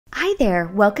Hi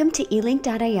there, welcome to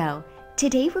Elink.io.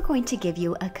 Today we're going to give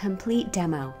you a complete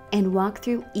demo and walk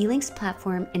through Elink's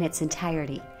platform in its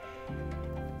entirety.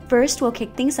 First, we'll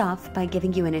kick things off by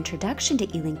giving you an introduction to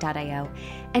Elink.io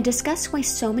and discuss why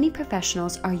so many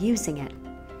professionals are using it.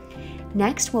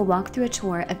 Next, we'll walk through a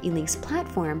tour of Elink's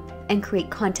platform and create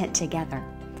content together.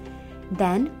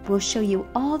 Then, we'll show you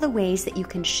all the ways that you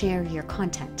can share your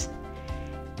content.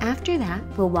 After that,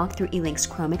 we'll walk through Elink's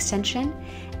Chrome extension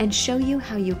and show you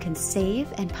how you can save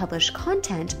and publish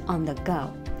content on the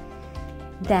go.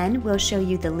 Then, we'll show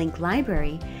you the link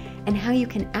library and how you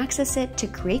can access it to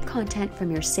create content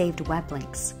from your saved web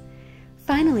links.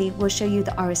 Finally, we'll show you the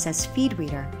RSS Feed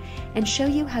Reader and show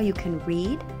you how you can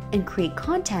read and create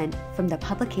content from the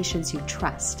publications you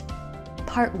trust.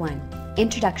 Part 1.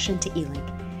 Introduction to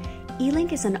Elink.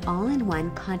 Elink is an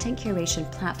all-in-one content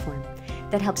curation platform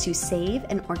that helps you save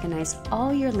and organize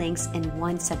all your links in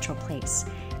one central place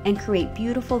and create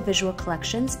beautiful visual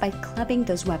collections by clubbing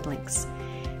those web links.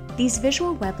 These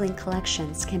visual web link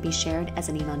collections can be shared as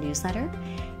an email newsletter,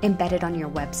 embedded on your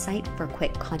website for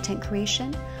quick content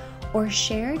creation, or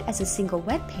shared as a single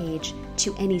web page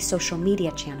to any social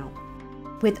media channel.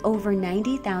 With over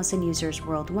 90,000 users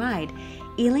worldwide,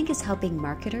 Elink is helping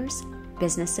marketers,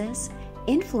 businesses,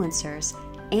 influencers,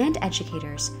 and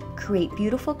educators create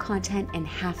beautiful content in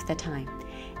half the time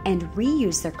and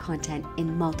reuse their content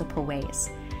in multiple ways.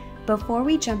 Before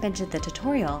we jump into the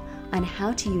tutorial on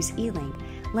how to use Elink,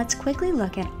 let's quickly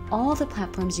look at all the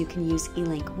platforms you can use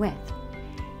Elink with.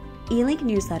 Elink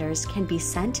newsletters can be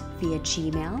sent via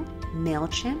Gmail,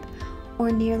 MailChimp,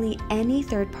 or nearly any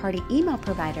third-party email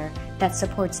provider that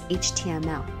supports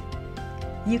HTML.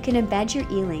 You can embed your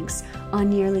elinks on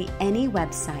nearly any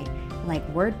website like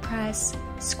WordPress,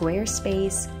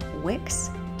 Squarespace, Wix,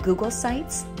 Google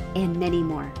Sites, and many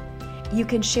more. You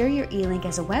can share your elink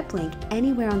as a web link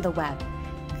anywhere on the web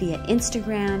via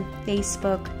Instagram,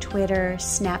 Facebook, Twitter,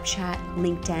 Snapchat,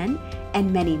 LinkedIn,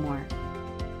 and many more.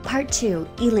 Part 2,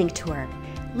 Elink Tour.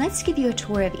 Let's give you a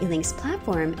tour of Elink's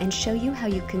platform and show you how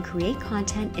you can create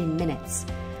content in minutes.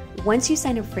 Once you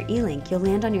sign up for Elink, you'll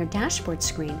land on your dashboard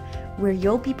screen where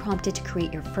you'll be prompted to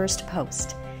create your first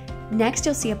post. Next,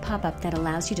 you'll see a pop-up that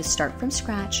allows you to start from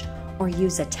scratch or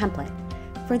use a template.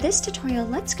 For this tutorial,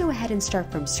 let's go ahead and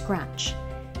start from scratch.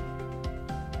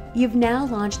 You've now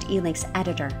launched Elink's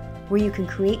editor, where you can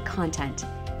create content.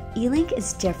 Elink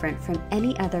is different from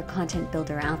any other content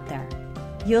builder out there.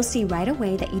 You'll see right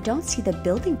away that you don't see the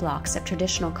building blocks of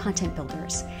traditional content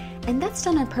builders, and that's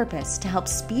done on purpose to help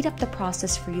speed up the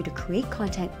process for you to create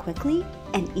content quickly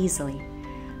and easily.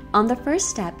 On the first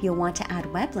step, you'll want to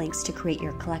add web links to create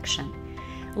your collection.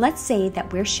 Let's say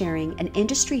that we're sharing an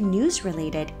industry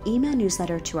news-related email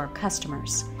newsletter to our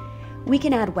customers. We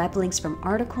can add web links from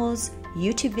articles,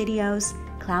 YouTube videos,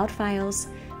 cloud files,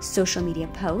 social media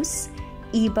posts,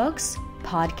 ebooks,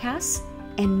 podcasts,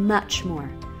 and much more.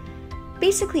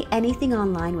 Basically, anything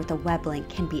online with a web link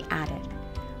can be added.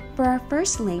 For our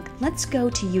first link, let's go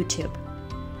to YouTube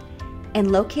and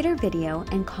locate our video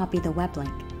and copy the web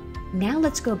link. Now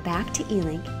let's go back to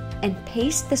Elink and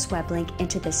paste this web link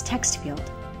into this text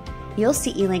field. You'll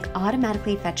see Elink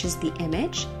automatically fetches the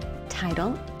image,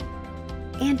 title,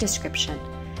 and description.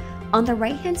 On the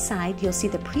right-hand side, you'll see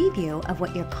the preview of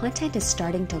what your content is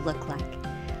starting to look like.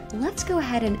 Let's go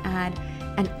ahead and add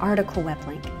an article web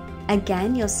link.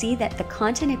 Again, you'll see that the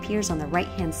content appears on the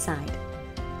right-hand side.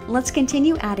 Let's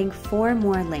continue adding 4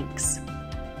 more links.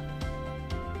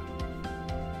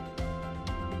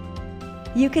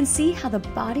 You can see how the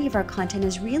body of our content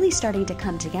is really starting to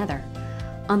come together.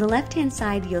 On the left-hand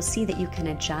side, you'll see that you can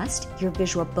adjust your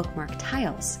visual bookmark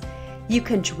tiles. You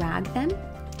can drag them,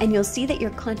 and you'll see that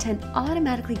your content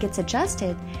automatically gets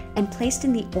adjusted and placed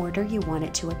in the order you want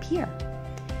it to appear.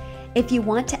 If you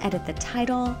want to edit the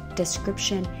title,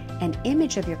 description, and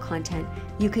image of your content,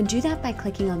 you can do that by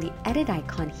clicking on the edit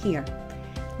icon here.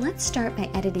 Let's start by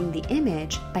editing the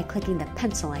image by clicking the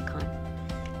pencil icon.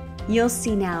 You'll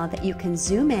see now that you can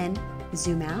zoom in,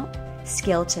 zoom out,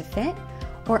 scale to fit,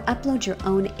 or upload your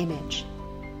own image.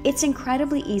 It's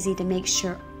incredibly easy to make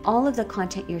sure all of the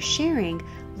content you're sharing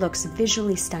looks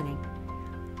visually stunning.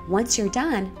 Once you're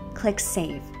done, click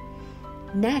Save.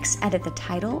 Next, edit the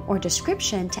title or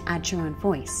description to add your own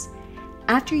voice.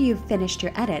 After you've finished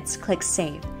your edits, click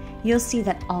Save. You'll see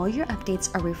that all your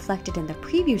updates are reflected in the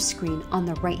preview screen on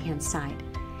the right-hand side.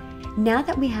 Now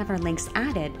that we have our links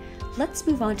added, let's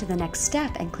move on to the next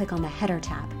step and click on the Header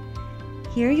tab.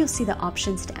 Here you'll see the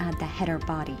options to add the header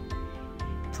body.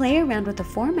 Play around with the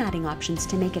formatting options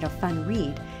to make it a fun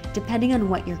read, depending on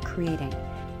what you're creating.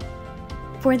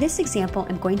 For this example,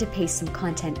 I'm going to paste some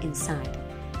content inside.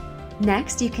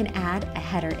 Next, you can add a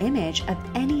header image of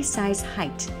any size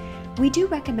height. We do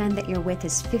recommend that your width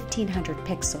is 1500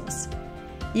 pixels.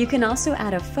 You can also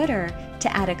add a footer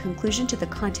to add a conclusion to the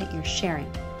content you're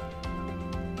sharing.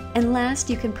 And last,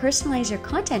 you can personalize your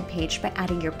content page by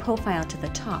adding your profile to the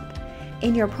top.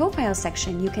 In your profile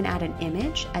section, you can add an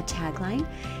image, a tagline,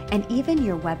 and even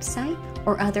your website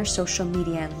or other social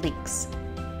media links.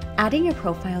 Adding your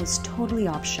profile is totally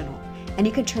optional, and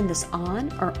you can turn this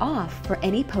on or off for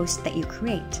any post that you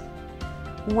create.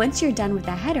 Once you're done with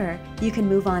the header, you can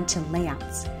move on to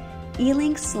layouts.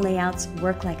 Elinks layouts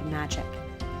work like magic.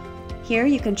 Here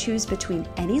you can choose between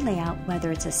any layout,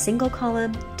 whether it's a single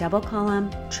column, double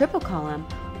column, triple column,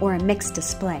 or a mixed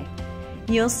display.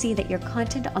 You'll see that your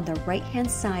content on the right-hand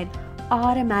side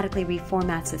automatically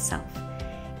reformats itself.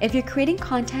 If you're creating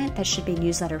content that should be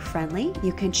newsletter friendly,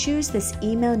 you can choose this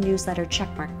email newsletter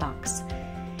checkmark box.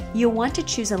 You'll want to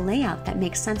choose a layout that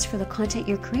makes sense for the content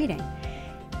you're creating.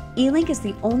 Elink is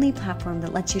the only platform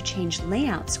that lets you change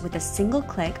layouts with a single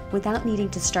click without needing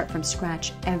to start from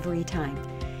scratch every time.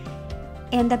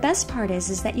 And the best part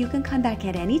is that you can come back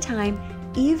at any time,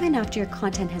 even after your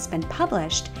content has been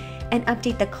published, and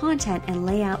update the content and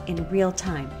layout in real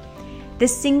time.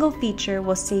 This single feature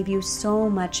will save you so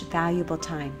much valuable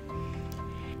time.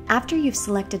 After you've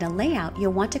selected a layout,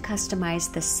 you'll want to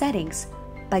customize the settings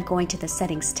by going to the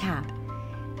Settings tab.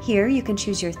 Here you can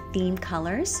choose your theme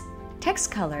colors,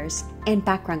 text colors, and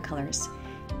background colors.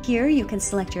 Here you can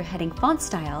select your heading font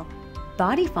style,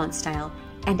 body font style,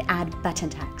 and add button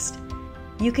text.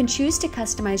 You can choose to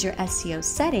customize your SEO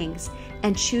settings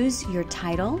and choose your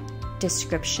title,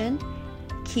 description,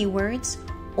 keywords,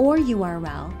 or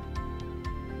URL.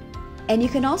 And you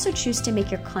can also choose to make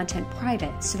your content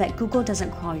private so that Google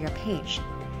doesn't crawl your page.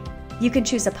 You can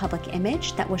choose a public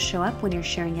image that will show up when you're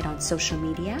sharing it on social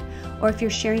media or if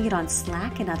you're sharing it on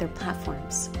Slack and other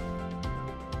platforms.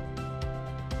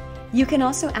 You can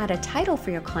also add a title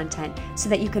for your content so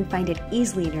that you can find it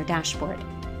easily in your dashboard.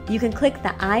 You can click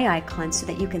the eye icon so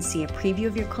that you can see a preview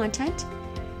of your content.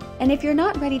 And if you're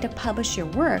not ready to publish your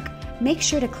work, make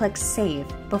sure to click Save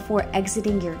before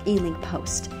exiting your Elink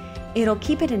post. It'll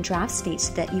keep it in draft state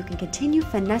so that you can continue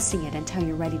finessing it until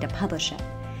you're ready to publish it.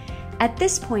 At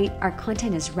this point, our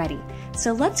content is ready,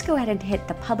 so let's go ahead and hit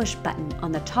the Publish button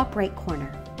on the top right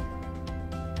corner.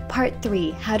 Part 3,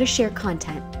 How to Share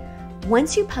Content.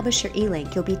 Once you publish your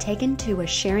Elink, you'll be taken to a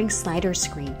sharing slider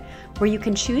screen where you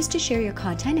can choose to share your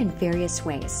content in various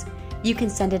ways. You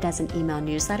can send it as an email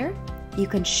newsletter, you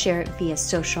can share it via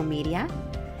social media,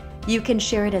 you can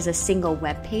share it as a single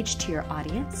web page to your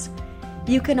audience.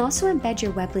 You can also embed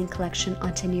your web link collection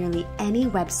onto nearly any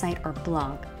website or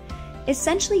blog.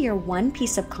 Essentially, your one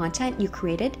piece of content you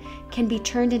created can be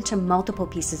turned into multiple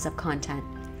pieces of content.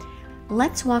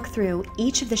 Let's walk through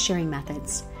each of the sharing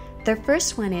methods. The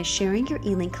first one is sharing your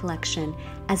Elink collection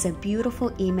as a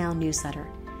beautiful email newsletter.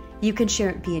 You can share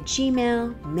it via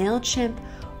Gmail, MailChimp,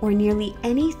 or nearly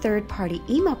any third-party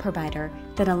email provider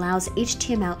that allows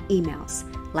HTML emails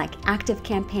like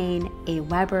ActiveCampaign,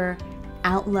 Aweber,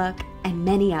 Outlook, and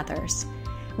many others.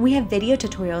 We have video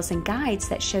tutorials and guides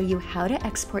that show you how to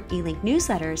export Elink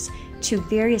newsletters to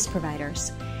various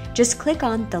providers. Just click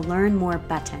on the Learn More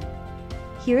button.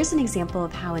 Here's an example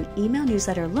of how an email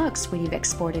newsletter looks when you've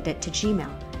exported it to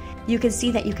Gmail. You can see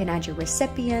that you can add your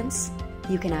recipients,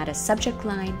 you can add a subject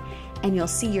line, and you'll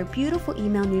see your beautiful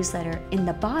email newsletter in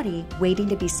the body waiting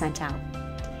to be sent out.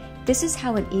 This is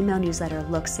how an email newsletter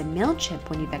looks in MailChimp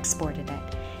when you've exported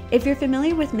it. If you're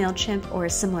familiar with MailChimp or a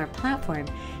similar platform,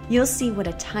 you'll see what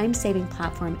a time-saving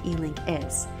platform Elink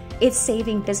is. It's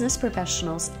saving business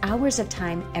professionals hours of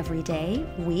time every day,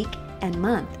 week, and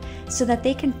month so that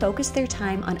they can focus their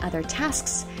time on other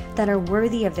tasks that are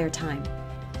worthy of their time.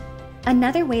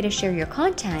 Another way to share your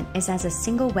content is as a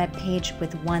single web page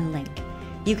with one link.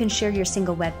 You can share your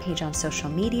single web page on social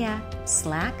media,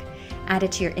 Slack, add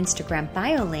it to your Instagram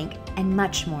bio link, and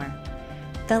much more.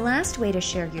 The last way to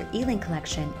share your Elink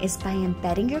collection is by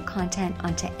embedding your content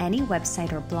onto any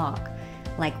website or blog,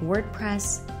 like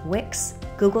WordPress, Wix,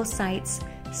 Google Sites,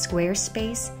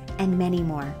 Squarespace, and many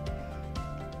more.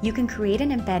 You can create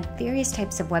and embed various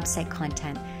types of website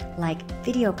content, like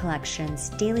video collections,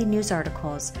 daily news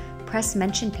articles, press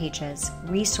mention pages,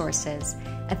 resources,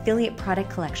 affiliate product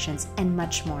collections, and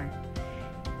much more.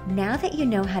 Now that you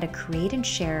know how to create and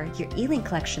share your Elink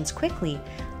collections quickly,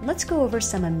 let's go over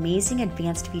some amazing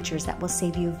advanced features that will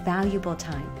save you valuable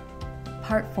time.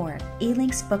 Part 4,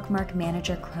 Elink's Bookmark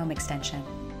Manager Chrome extension.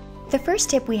 The first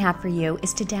tip we have for you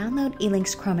is to download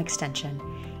Elink's Chrome extension.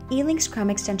 Elink's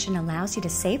Chrome extension allows you to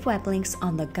save web links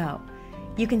on the go.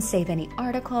 You can save any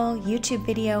article, YouTube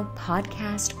video,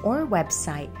 podcast, or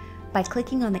website by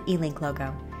clicking on the Elink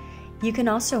logo. You can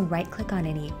also right-click on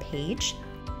any page,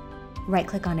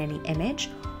 right-click on any image,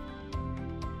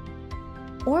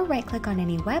 or right-click on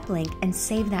any web link and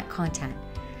save that content.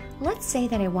 Let's say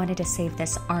that I wanted to save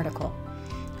this article.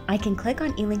 I can click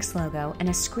on Elink's logo and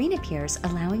a screen appears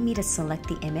allowing me to select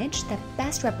the image that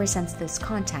best represents this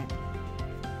content.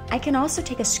 I can also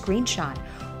take a screenshot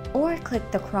or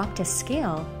click the crop to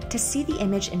scale to see the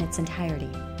image in its entirety.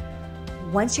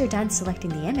 Once you're done selecting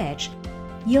the image,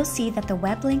 you'll see that the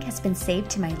web link has been saved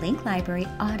to my link library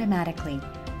automatically.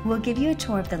 We'll give you a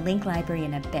tour of the link library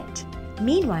in a bit.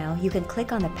 Meanwhile, you can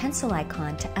click on the pencil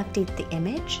icon to update the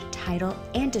image, title,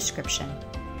 and description.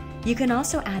 You can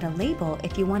also add a label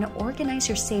if you want to organize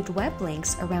your saved web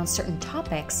links around certain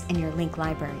topics in your link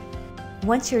library.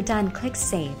 Once you're done, click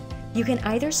Save. You can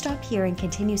either stop here and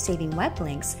continue saving web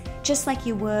links, just like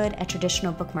you would a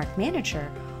traditional bookmark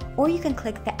manager, or you can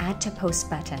click the Add to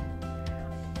Post button.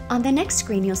 On the next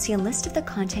screen, you'll see a list of the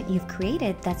content you've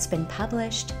created that's been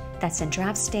published, that's in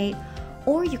draft state,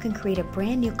 or you can create a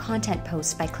brand new content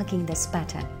post by clicking this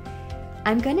button.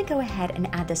 I'm going to go ahead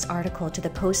and add this article to the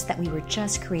post that we were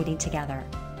just creating together.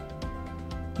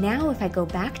 Now if I go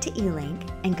back to Elink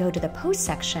and go to the post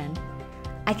section,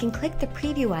 I can click the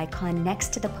preview icon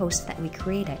next to the post that we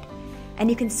created, and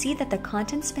you can see that the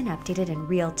content's been updated in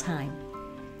real time.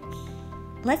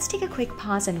 Let's take a quick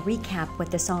pause and recap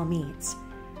what this all means.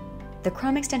 The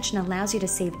Chrome extension allows you to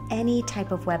save any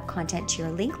type of web content to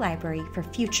your link library for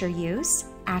future use,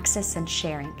 access, and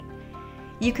sharing.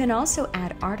 You can also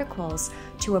add articles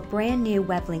to a brand new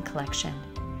web link collection.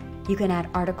 You can add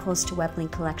articles to web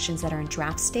link collections that are in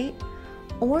draft state,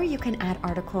 or you can add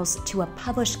articles to a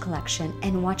published collection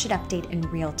and watch it update in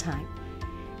real time.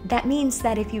 That means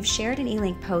that if you've shared an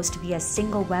Elink post via a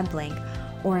single web link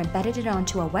or embedded it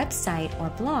onto a website or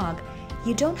blog,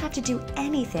 you don't have to do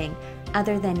anything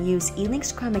other than use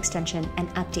Elink's Chrome extension and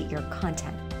update your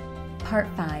content. Part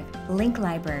 5. Link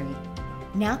Library.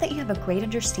 Now that you have a great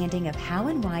understanding of how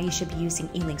and why you should be using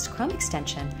Elink's Chrome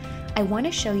extension, I want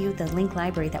to show you the link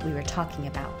library that we were talking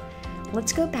about.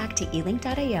 Let's go back to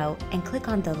Elink.io and click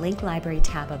on the Link Library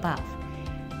tab above.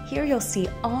 Here you'll see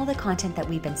all the content that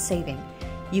we've been saving.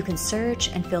 You can search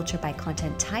and filter by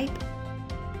content type,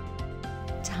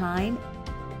 time,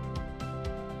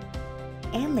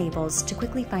 and labels to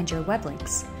quickly find your web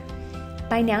links.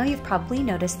 By now you've probably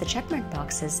noticed the checkmark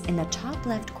boxes in the top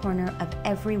left corner of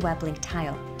every web link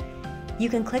tile. You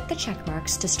can click the check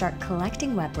marks to start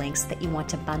collecting web links that you want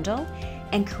to bundle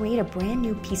and create a brand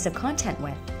new piece of content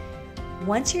with.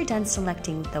 Once you're done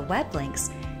selecting the web links,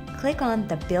 click on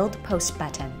the Build Post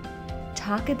button.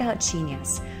 Talk about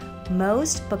genius.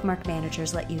 Most bookmark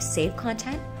managers let you save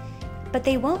content, but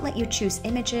they won't let you choose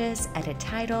images, edit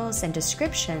titles, and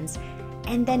descriptions,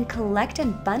 and then collect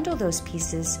and bundle those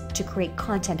pieces to create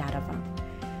content out of them.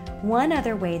 One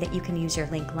other way that you can use your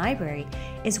link library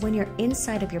is when you're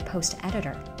inside of your post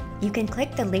editor. You can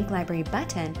click the Link Library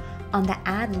button on the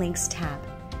Add Links tab.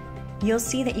 You'll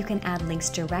see that you can add links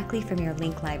directly from your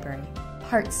link library.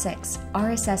 Part 6.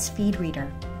 RSS Feed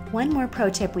Reader. One more pro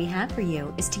tip we have for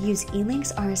you is to use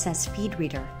Elink's RSS Feed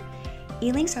Reader.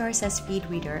 Elink's RSS Feed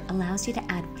Reader allows you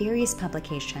to add various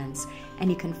publications, and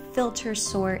you can filter,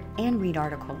 sort, and read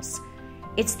articles.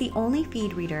 It's the only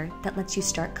feed reader that lets you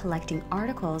start collecting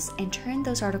articles and turn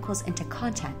those articles into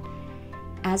content.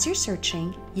 As you're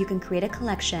searching, you can create a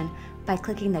collection by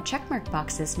clicking the checkmark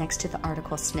boxes next to the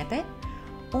article snippet,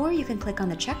 or you can click on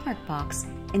the checkmark box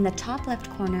in the top left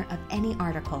corner of any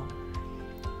article.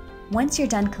 Once you're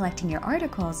done collecting your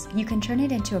articles, you can turn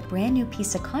it into a brand new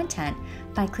piece of content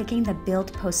by clicking the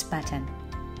Build Post button.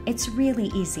 It's really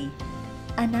easy.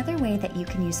 Another way that you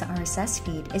can use the RSS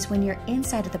feed is when you're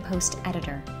inside of the post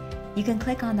editor. You can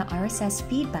click on the RSS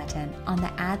feed button on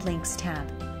the Add Links tab.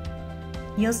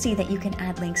 You'll see that you can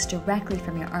add links directly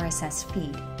from your RSS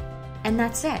feed. And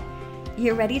that's it.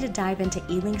 You're ready to dive into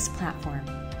Elink's platform.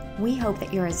 We hope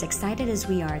that you're as excited as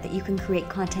we are that you can create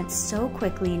content so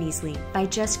quickly and easily by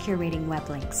just curating web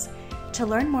links. To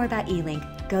learn more about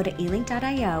Elink, go to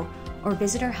elink.io or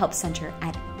visit our help center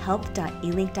at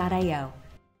help.elink.io.